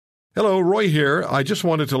Hello, Roy here. I just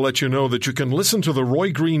wanted to let you know that you can listen to The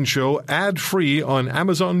Roy Green Show ad-free on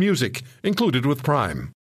Amazon Music, included with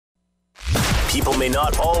Prime. People may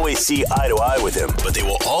not always see eye to eye with him, but they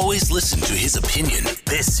will always listen to his opinion.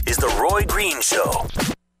 This is The Roy Green Show.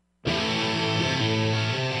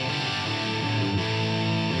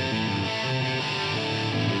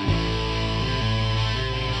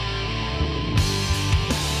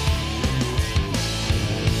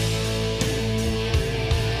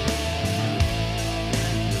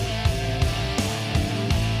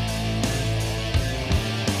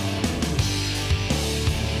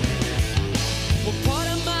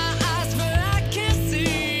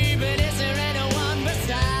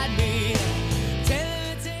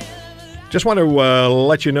 Just want to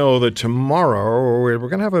let you know that tomorrow we're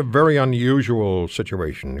going to have a very unusual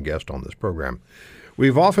situation, guest on this program.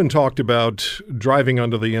 We've often talked about driving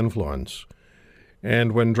under the influence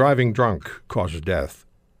and when driving drunk causes death.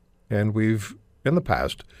 And we've, in the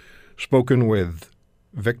past, spoken with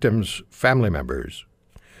victims' family members.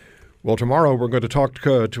 Well, tomorrow we're going to talk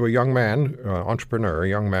to a young man, entrepreneur, a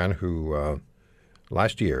young man who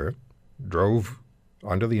last year drove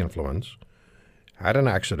under the influence, had an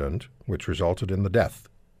accident which resulted in the death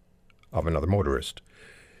of another motorist.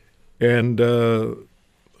 And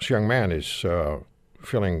this young man is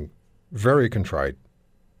feeling very contrite,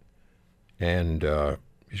 and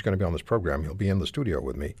he's going to be on this program. He'll be in the studio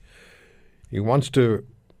with me. He wants to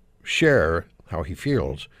share how he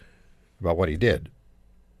feels about what he did.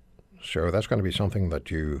 So that's going to be something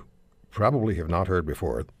that you probably have not heard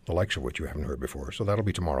before, the likes of which you haven't heard before. So that'll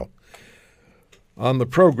be tomorrow on the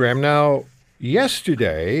program. Now,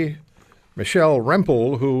 yesterday, Michelle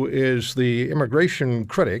Rempel, who is the immigration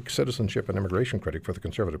critic, citizenship and immigration critic for the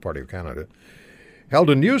Conservative Party of Canada, held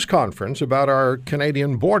a news conference about our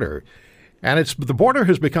Canadian border. And the border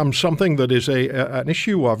has become something that is an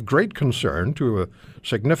issue of great concern to a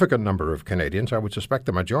significant number of Canadians, I would suspect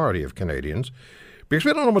the majority of Canadians, because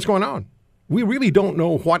we don't know what's going on. We really don't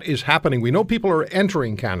know what is happening. We know people are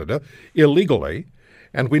entering Canada illegally,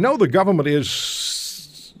 and we know the government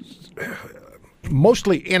is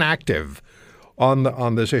mostly inactive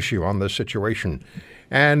on this issue, on this situation.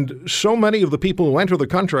 And so many of the people who enter the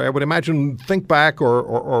country, I would imagine, think back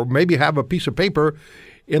or maybe have a piece of paper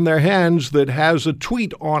in their hands that has a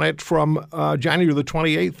tweet on it from January the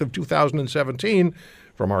 28th of 2017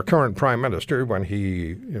 from our current Prime Minister when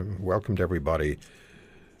he welcomed everybody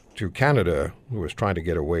to Canada who was trying to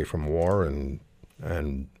get away from war and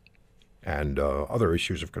other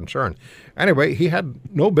issues of concern. Anyway, he had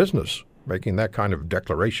no business making that kind of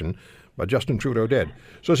declaration, but Justin Trudeau did.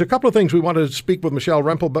 So there's a couple of things we want to speak with Michelle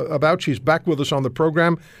Rempel about. She's back with us on the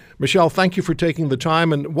program. Michelle, thank you for taking the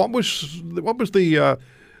time. And what was the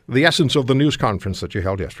essence of the news conference that you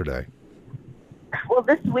held yesterday? Well,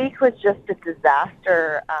 this week was just a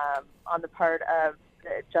disaster on the part of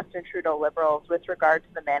the Justin Trudeau Liberals with regard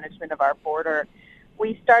to the management of our border.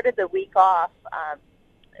 We started the week off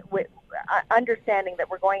with understanding that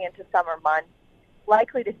we're going into summer months,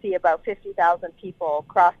 likely to see about 50,000 people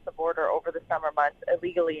cross the border over the summer months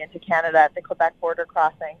illegally into Canada at the Quebec border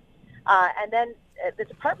crossing. And then the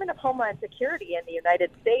Department of Homeland Security in the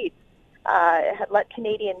United States had let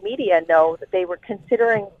Canadian media know that they were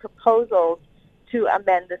considering proposals to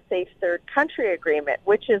amend the Safe Third Country Agreement,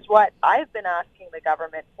 which is what I've been asking the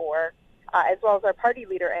government for, as well as our party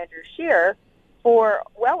leader, Andrew Scheer, for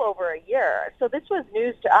well over a year. So this was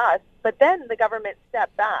news to us, but then the government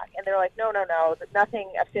stepped back and they're like, no,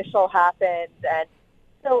 nothing official happened. And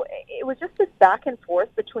so it was just this back and forth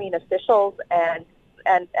between officials and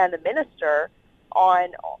the minister on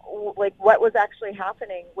like what was actually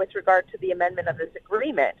happening with regard to the amendment of this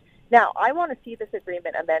agreement. Now, I want to see this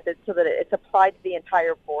agreement amended so that it's applied to the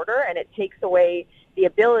entire border and it takes away the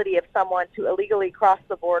ability of someone to illegally cross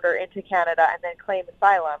the border into Canada and then claim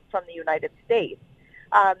asylum from the United States.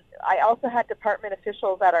 I also had department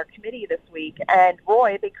officials at our committee this week, and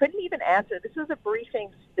Roy, they couldn't even answer. This was a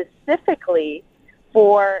briefing specifically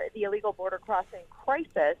for the illegal border crossing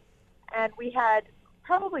crisis, and we had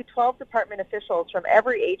probably 12 department officials from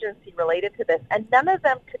every agency related to this, and none of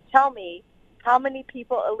them could tell me how many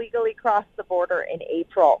people illegally crossed the border in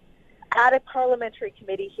April at a parliamentary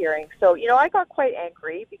committee hearing. So, I got quite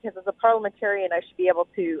angry because as a parliamentarian, I should be able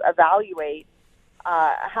to evaluate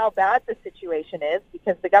how bad the situation is,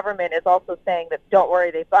 because the government is also saying that, don't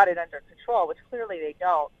worry, they've got it under control, which clearly they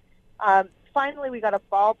don't. Finally, we got a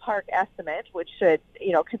ballpark estimate, which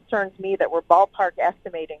concerns me that we're ballpark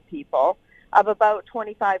estimating people, of about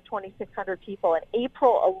 2,600 people in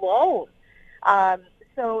April alone.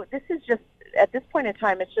 So this is just, at this point in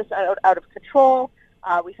time, it's just out of control.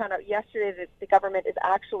 We found out yesterday that the government is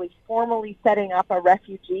actually formally setting up a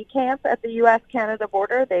refugee camp at the U.S.-Canada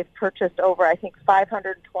border. They've purchased over, I think,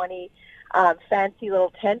 520 fancy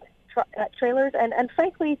little tent trailers. And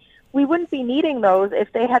frankly, we wouldn't be needing those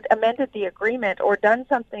if they had amended the agreement or done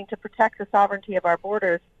something to protect the sovereignty of our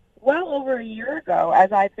borders well over a year ago,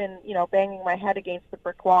 as I've been, banging my head against the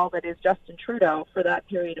brick wall that is Justin Trudeau for that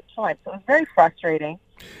period of time. So it's very frustrating.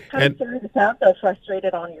 I'm sorry to sound so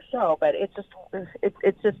frustrated on your show, but it's just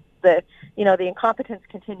the incompetence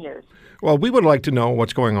continues. Well, we would like to know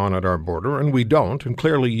what's going on at our border, and we don't, and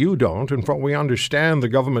clearly you don't. And from what we understand, the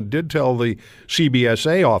government did tell the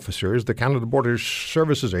CBSA officers, the Canada Border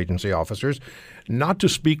Services Agency officers, not to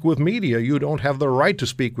speak with media. You don't have the right to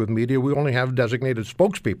speak with media. We only have designated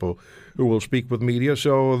spokespeople who will speak with media.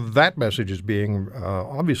 So that message is being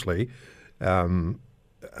obviously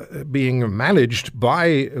being managed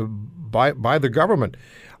by the government.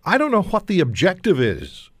 I don't know what the objective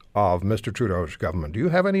is of Mr. Trudeau's government. Do you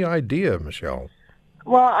have any idea, Michelle?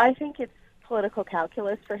 Well, I think it's political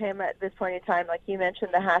calculus for him at this point in time. Like you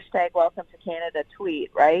mentioned, the hashtag Welcome to Canada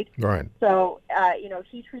tweet, right? Right. So,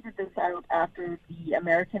 he tweeted this out after the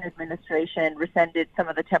American administration rescinded some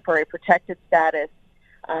of the temporary protected status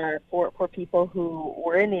for people who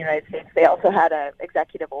were in the United States. They also had an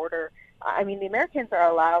executive order. I mean, the Americans are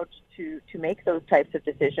allowed to make those types of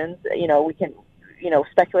decisions. We can,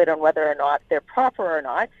 speculate on whether or not they're proper or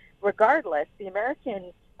not. Regardless, the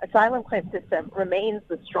American asylum claim system remains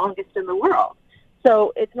the strongest in the world.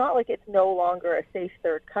 So it's not like it's no longer a safe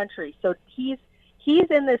third country. So he's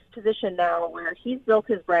in this position now where he's built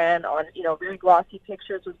his brand on, very glossy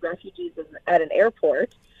pictures with refugees at an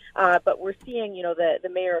airport. But we're seeing,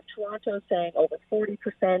 the mayor of Toronto saying over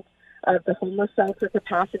 40% of the homeless shelter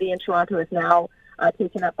capacity in Toronto is now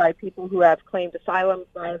taken up by people who have claimed asylum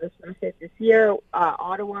via this method this year.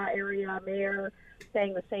 Ottawa area mayor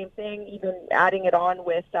saying the same thing, even adding it on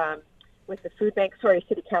with the food bank,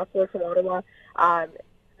 city councillor from Ottawa, the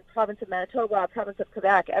province of Manitoba, province of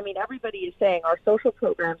Quebec. I mean, everybody is saying our social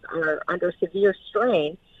programs are under severe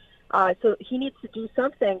strain. So he needs to do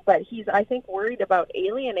something, but he's, I think, worried about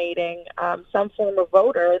alienating some form of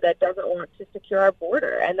voter that doesn't want to secure our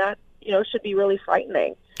border, and that, should be really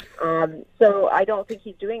frightening. So I don't think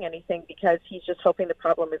he's doing anything because he's just hoping the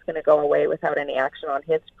problem is going to go away without any action on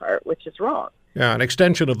his part, which is wrong. Yeah, an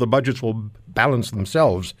extension of the budgets will balance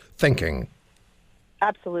themselves thinking.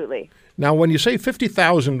 Absolutely. Now, when you say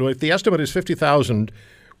 50,000, if the estimate is 50,000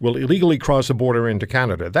 will illegally cross the border into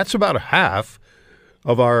Canada, that's about half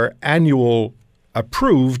of our annual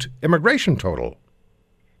approved immigration total.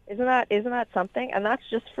 Isn't that something? And that's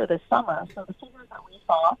just for the summer. So the figures that we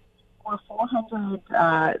saw were 400,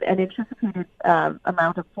 an anticipated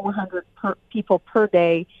amount of 400 people per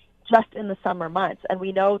day just in the summer months. And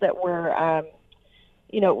we know that we're,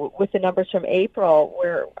 with the numbers from April,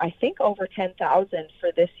 we're, I think, over 10,000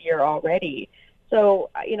 for this year already. So,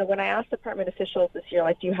 when I asked department officials this year,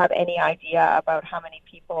 do you have any idea about how many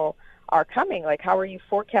people are coming? How are you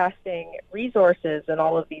forecasting resources and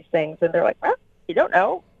all of these things? And they're like, well, you don't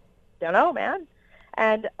know. Don't know, man.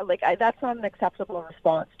 And that's not an acceptable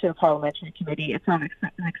response to a parliamentary committee. It's not an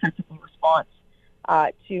acceptable response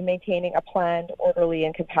to maintaining a planned, orderly,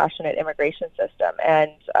 and compassionate immigration system.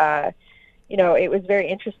 And, it was very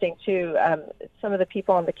interesting, too. Some of the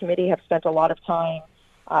people on the committee have spent a lot of time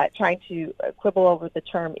trying to quibble over the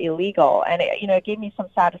term illegal. And, it gave me some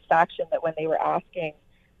satisfaction that when they were asking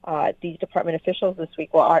these department officials this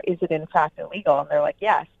week, well, is it in fact illegal? And they're like,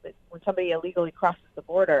 yes, but when somebody illegally crosses the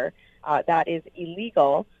border, that is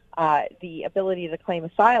illegal. The ability to claim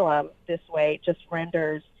asylum this way just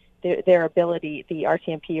renders their ability, the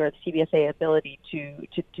RCMP or the CBSA ability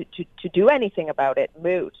to do anything about it,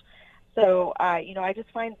 moot. So, I just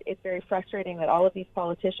find it very frustrating that all of these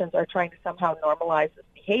politicians are trying to somehow normalize this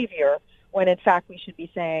behavior when, in fact, we should be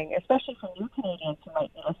saying, especially for new Canadians who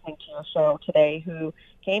might be listening to your show today, who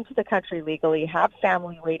came to the country legally, have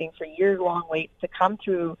family waiting for year-long waits to come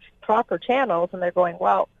through proper channels, and they're going,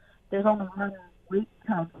 well, there's only one wait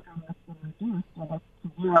time that's been reduced, and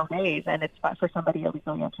it's 0 days, and it's for somebody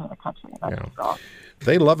illegally entering the country. And that's wrong.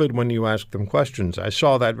 They love it when you ask them questions. I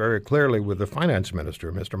saw that very clearly with the finance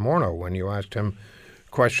minister, Mr. Morneau, when you asked him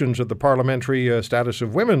questions at the Parliamentary Status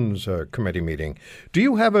of Women's Committee meeting. Do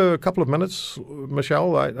you have a couple of minutes,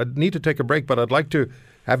 Michelle? I need to take a break, but I'd like to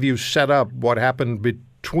have you set up what happened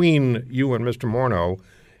between you and Mr. Morneau.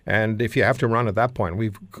 And if you have to run at that point, we,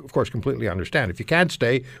 of course, completely understand. If you can't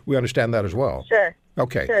stay, we understand that as well. Sure.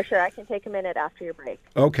 Okay. Sure. I can take a minute after your break.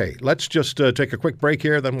 Okay. Let's just take a quick break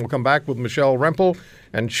here. Then we'll come back with Michelle Rempel,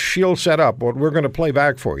 and she'll set up what we're going to play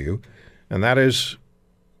back for you. And that is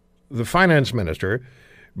the finance minister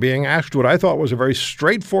being asked what I thought was a very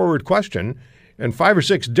straightforward question in 5 or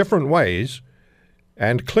 6 different ways,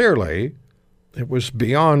 and clearly it was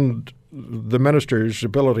beyond the minister's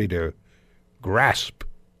ability to grasp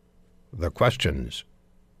the questions.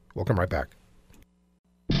 We'll come right back.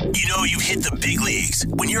 You know you've hit the big leagues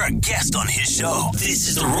when you're a guest on his show. This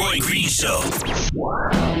is The Roy Green Show.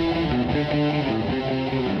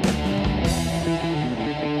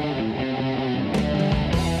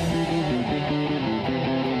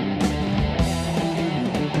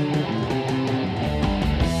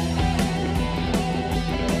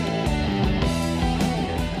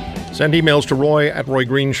 Send emails to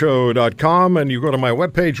roy@roygreenshow.com, and you go to my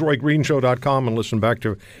webpage, roygreenshow.com, and listen back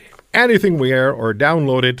to anything we air or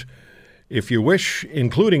download it if you wish,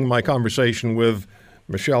 including my conversation with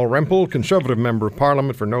Michelle Rempel, Conservative Member of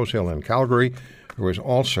Parliament for Nose Hill and Calgary, who is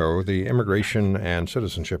also the immigration and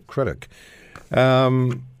citizenship critic.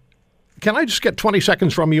 Can I just get 20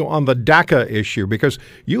 seconds from you on the DACA issue? Because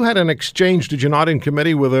you had an exchange, did you not, in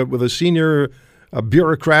committee with a senior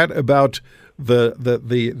bureaucrat about the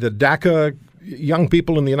DACA young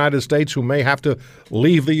people in the United States who may have to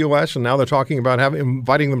leave the U.S., and now they're talking about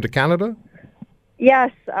inviting them to Canada?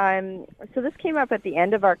 Yes. So this came up at the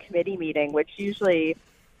end of our committee meeting, which usually,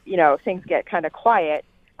 things get kind of quiet.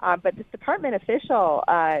 But this department official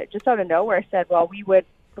just out of nowhere said, well, we would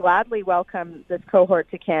gladly welcome this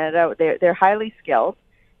cohort to Canada. They're highly skilled.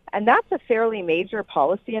 And that's a fairly major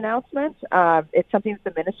policy announcement. It's something that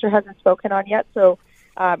the minister hasn't spoken on yet. So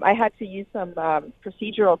I had to use some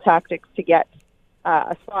procedural tactics to get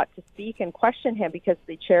a spot to speak and question him because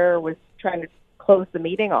the chair was trying to close the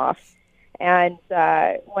meeting off. And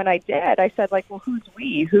when I did, I said, well, who's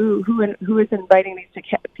we? Who is inviting these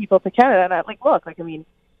people to Canada? And I'm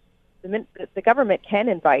the government can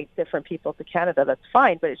invite different people to Canada. That's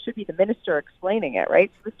fine, but it should be the minister explaining it,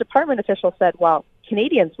 right? So this department official said, well,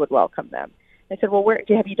 Canadians would welcome them. I said, well,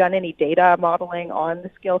 have you done any data modeling on the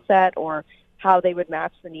skill set or how they would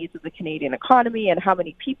match the needs of the Canadian economy, and how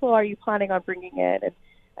many people are you planning on bringing in? And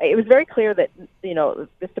it was very clear that,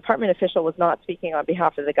 this department official was not speaking on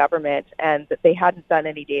behalf of the government and that they hadn't done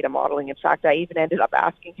any data modeling. In fact, I even ended up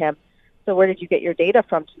asking him, so where did you get your data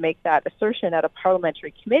from to make that assertion at a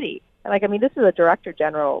parliamentary committee? And this is a director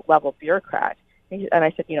general level bureaucrat. And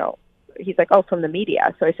I said, he's like, oh, from the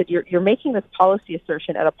media. So I said, you're making this policy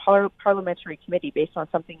assertion at a parliamentary committee based on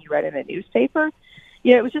something you read in a newspaper?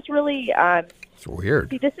 It was just really... it's weird.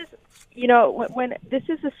 See, this is, when this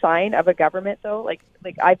is a sign of a government, though, like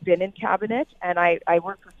I've been in cabinet and I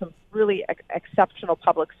worked with some really exceptional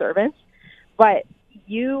public servants, but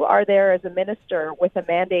you are there as a minister with a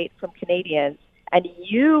mandate from Canadians, and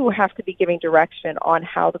you have to be giving direction on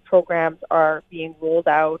how the programs are being rolled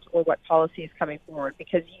out or what policy is coming forward,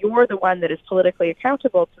 because you're the one that is politically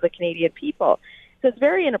accountable to the Canadian people. So it's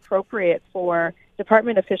very inappropriate for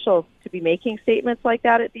department officials to be making statements like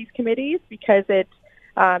that at these committees, because it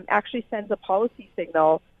actually sends a policy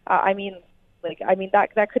signal.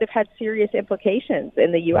 That could have had serious implications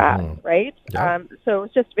in the U.S., right? Yeah. So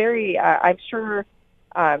it's just very, I'm sure,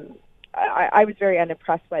 I was very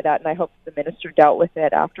unimpressed by that, and I hope the minister dealt with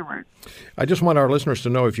it afterwards. I just want our listeners to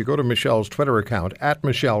know, if you go to Michelle's Twitter account,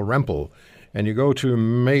 @MichelleRempel, and you go to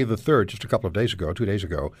May the 3rd, just a couple of days ago, 2 days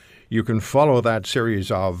ago, you can follow that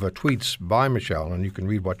series of tweets by Michelle, and you can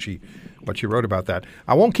read what she wrote about that.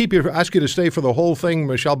 I won't ask you to stay for the whole thing,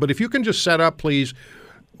 Michelle, but if you can just set up, please,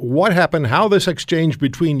 what happened, how this exchange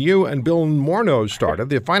between you and Bill Morneau started,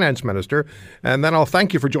 the finance minister, and then I'll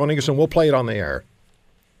thank you for joining us, and we'll play it on the air.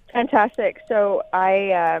 Fantastic. So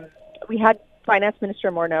we had Finance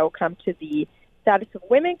Minister Morneau come to the Status of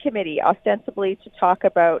Women Committee, ostensibly to talk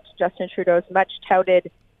about Justin Trudeau's much-touted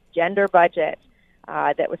gender budget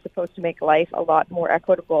that was supposed to make life a lot more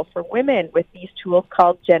equitable for women with these tools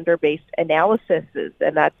called gender-based analyses.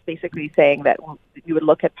 And that's basically saying that we would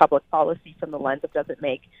look at public policy from the lens of, does it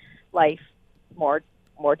make life more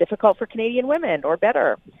difficult for Canadian women or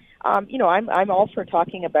better? I'm all for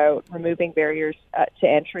talking about removing barriers to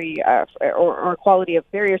entry or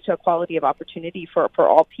barriers to equality of opportunity for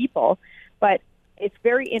all people. But it's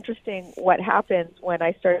very interesting what happens when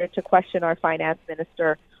I started to question our finance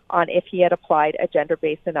minister on if he had applied a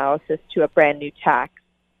gender-based analysis to a brand new tax,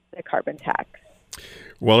 the carbon tax.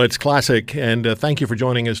 Well, it's classic, and thank you for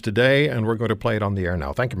joining us today, and we're going to play it on the air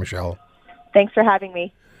now. Thank you, Michelle. Thanks for having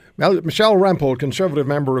me. Now, Michelle Rempel, Conservative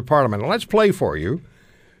Member of Parliament. Let's play for you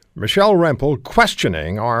Michelle Rempel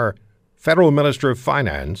questioning our Federal Minister of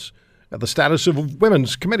Finance, at the status of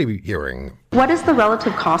women's committee hearing. What is the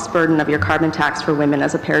relative cost burden of your carbon tax for women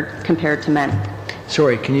as compared to men?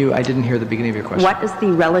 Sorry, I didn't hear the beginning of your question. What is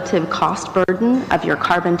the relative cost burden of your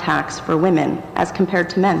carbon tax for women as compared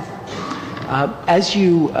to men? As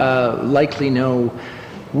you likely know,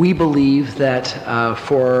 we believe that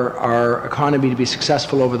for our economy to be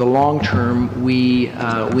successful over the long term, we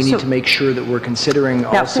need to make sure that we're considering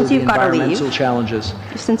also the environmental challenges.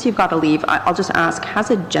 Since you've got to leave, I'll just ask,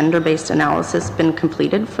 has a gender-based analysis been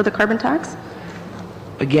completed for the carbon tax?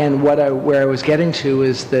 Again, where I was getting to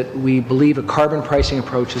is that we believe a carbon pricing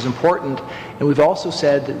approach is important, and we've also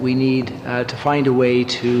said that we need to find a way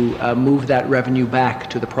to move that revenue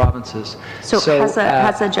back to the provinces. So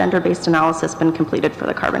has a gender-based analysis been completed for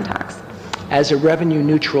the carbon tax? As a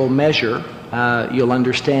revenue-neutral measure, you'll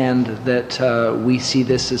understand that we see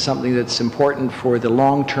this as something that's important for the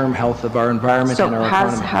long-term health of our environment and our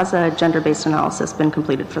economy. So has a gender-based analysis been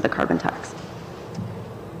completed for the carbon tax?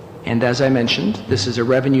 And as I mentioned, this is a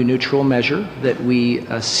revenue-neutral measure that we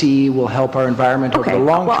see will help our environment over the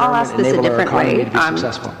long term and enable our economy to be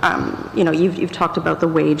successful. You've talked about the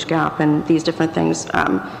wage gap and these different things.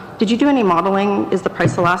 Did you do any modeling? Is the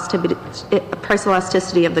price elasticity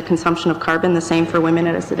of the consumption of carbon the same for women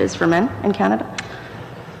as it is for men in Canada?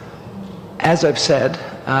 As I've said,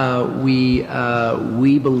 we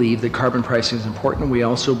believe that carbon pricing is important. We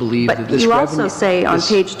also believe that this you also say on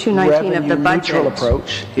page 219 of the budget,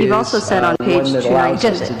 approach you've also said on page one that allows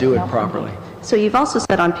us to do it properly. So you've also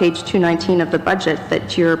said on page 219 of the budget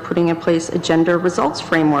that you're putting in place a gender results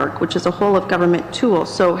framework, which is a whole of government tool.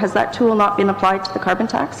 So has that tool not been applied to the carbon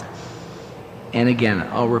tax? And again,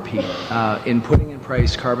 I'll repeat, in putting in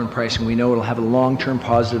place carbon pricing, we know it'll have a long-term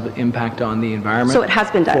positive impact on the environment. So it has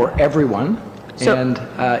been done. For everyone. And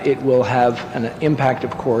it will have an impact,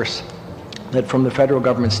 of course, that from the federal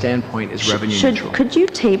government standpoint is revenue neutral. Could you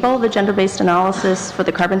table the gender-based analysis for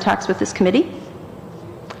the carbon tax with this committee?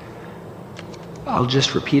 I'll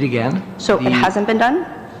just repeat again. So it hasn't been done?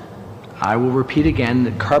 I will repeat again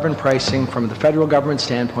that carbon pricing from the federal government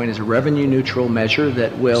standpoint is a revenue neutral measure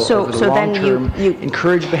that will, over the long term,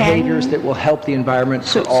 encourage behaviors that will help the environment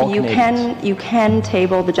for all Canadians. So you can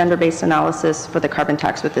table the gender-based analysis for the carbon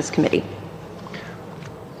tax with this committee?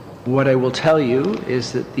 What I will tell you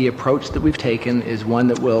is that the approach that we've taken is one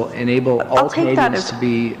that will enable all Canadians to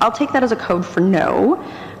be... I'll take that as a code for no,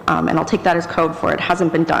 and I'll take that as code for it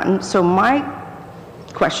hasn't been done. So my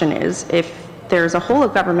question is, if there's a whole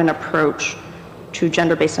of government approach to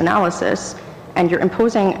gender-based analysis, and you're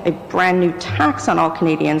imposing a brand new tax on all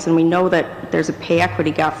Canadians, and we know that there's a pay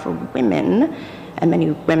equity gap for women, and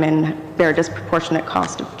many women bear a disproportionate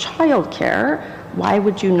cost of childcare, why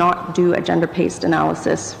would you not do a gender-based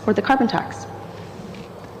analysis for the carbon tax?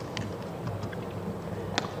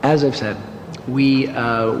 As I've said, we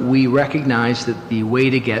recognize that the way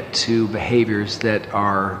to get to behaviors that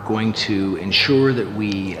are going to ensure that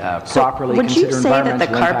we properly consider environmental impact over time. Would you say that the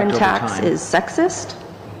carbon tax is sexist?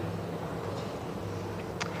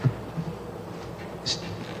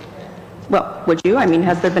 Well, would you? I mean,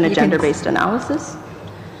 has there been a gender-based analysis?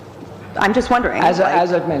 I'm just wondering. As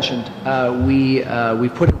I've mentioned, we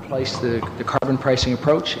put in place the carbon pricing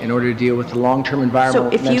approach in order to deal with the long-term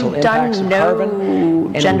environmental impacts of carbon. So if you've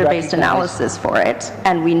done no gender-based analysis for it,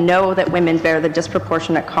 and we know that women bear the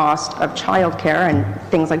disproportionate cost of childcare and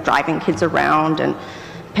things like driving kids around and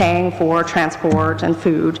paying for transport and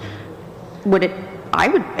food, I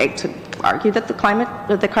would beg to argue that the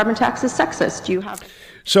carbon tax is sexist. Do you have?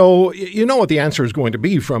 So you know what the answer is going to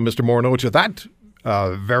be from Mr. Morneau to that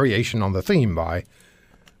variation on the theme by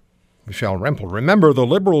Michelle Rempel. Remember, the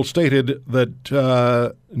Liberals stated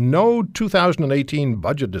that no 2018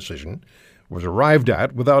 budget decision was arrived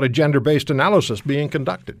at without a gender-based analysis being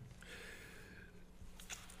conducted.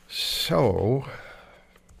 So,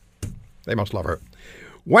 they must love her.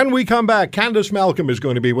 When we come back, Candice Malcolm is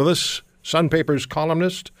going to be with us, Sun Papers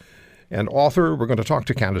columnist and author. We're going to talk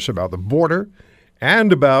to Candice about the border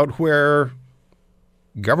and about where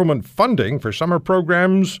government funding for summer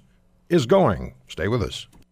programs is going. Stay with us.